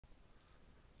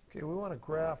Okay, we want to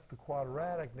graph the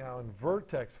quadratic now in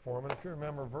vertex form. And if you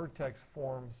remember, vertex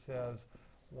form says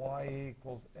y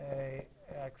equals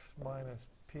ax minus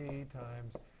p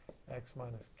times x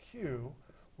minus q,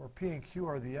 where p and q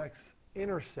are the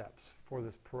x-intercepts for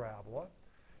this parabola.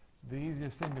 The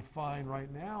easiest thing to find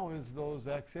right now is those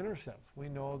x-intercepts. We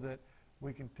know that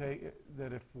we can take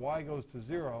that if y goes to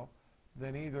 0,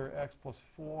 then either x plus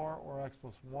 4 or x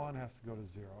plus 1 has to go to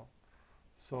 0.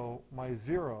 So my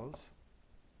zeros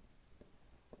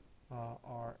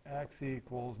are x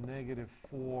equals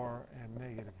 -4 and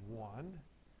 -1.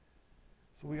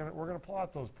 So we're going to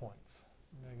plot those points.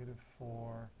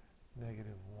 -4,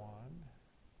 -1.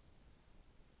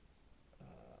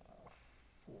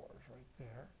 4 is right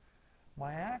there.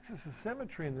 My axis of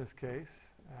symmetry in this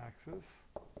case, axis,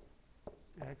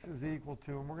 x is equal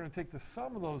to, and we're going to take the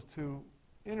sum of those two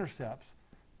intercepts,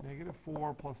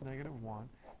 -4 plus -1,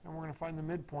 and we're going to find the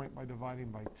midpoint by dividing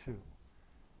by 2.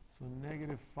 So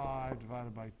 -5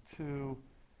 divided by 2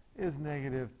 is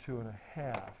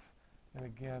 -2.5. And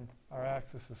again, our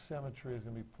axis of symmetry is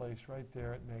going to be placed right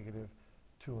there at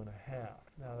 -2.5.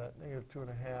 Now that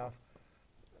 -2.5,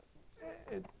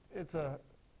 it's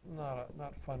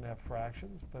not fun to have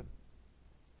fractions, but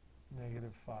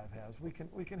 -5/2. We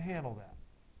can handle that.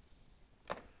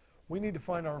 We need to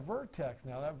find our vertex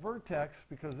now. That vertex,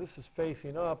 because this is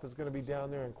facing up, is going to be down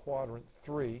there in quadrant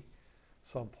 3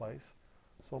 someplace.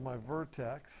 So my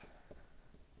vertex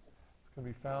is going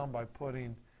to be found by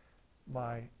putting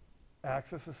my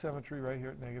axis of symmetry right here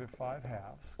at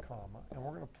 -5/2, comma, and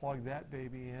we're going to plug that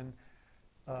baby in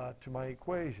to my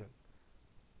equation.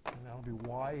 And that'll be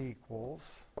y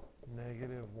equals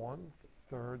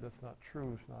 -1/3. That's not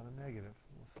true. It's not a negative.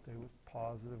 We'll stay with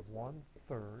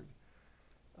 +1/3.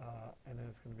 And then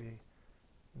it's going to be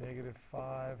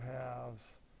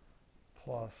 -5/2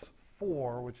 plus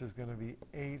 4, which is going to be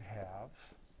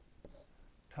 8/2,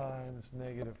 times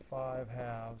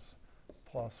 -5/2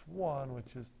 plus 1,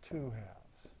 which is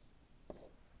 2/2. All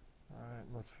right,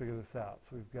 let's figure this out.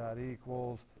 So we've got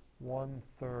equals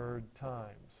 1/3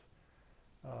 times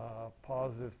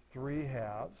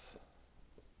 +3/2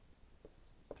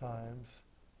 times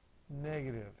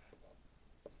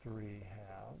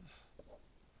 -3/2.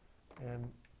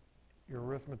 And your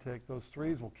arithmetic, those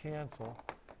 3's will cancel,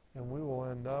 and we will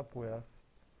end up with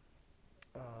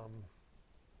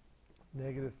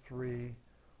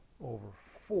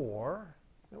 -3/4.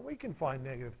 And we can find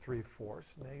 -3/4,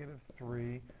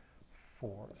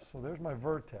 -3/4. So there's my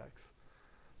vertex.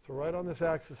 So right on this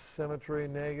axis of symmetry,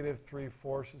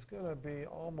 -3/4 is going to be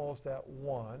almost at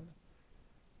 1.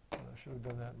 And I should have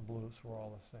done that in blue so we're all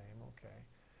the same. Okay.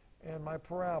 And my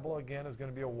parabola, again, is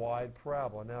going to be a wide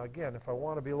parabola. Now, again, if I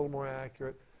want to be a little more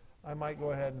accurate, I might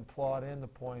go ahead and plot in the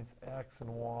points x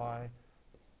and y,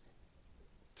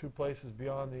 2 places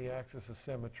beyond the axis of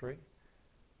symmetry.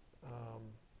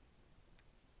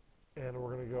 And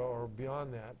we're going to go, or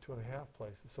beyond that, 2.5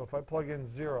 places. So if I plug in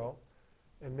 0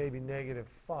 and maybe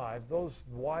 -5, those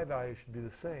y values should be the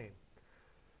same.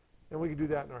 And we can do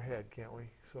that in our head, can't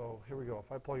we? So here we go.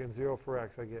 If I plug in 0 for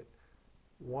x, I get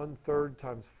 1/3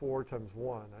 times 4 times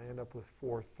 1. I end up with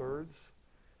 4/3.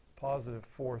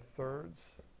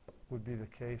 +4/3 would be the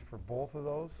case for both of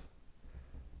those.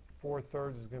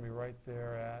 4/3 is going to be right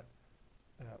there at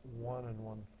 1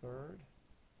 1/3.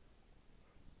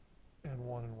 And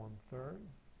 1 1/3.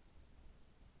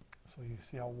 So you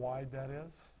see how wide that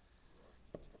is?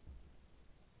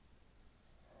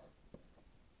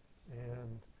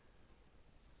 And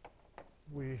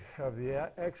we have the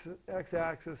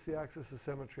x-axis, the axis of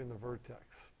symmetry, and the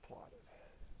vertex plotted.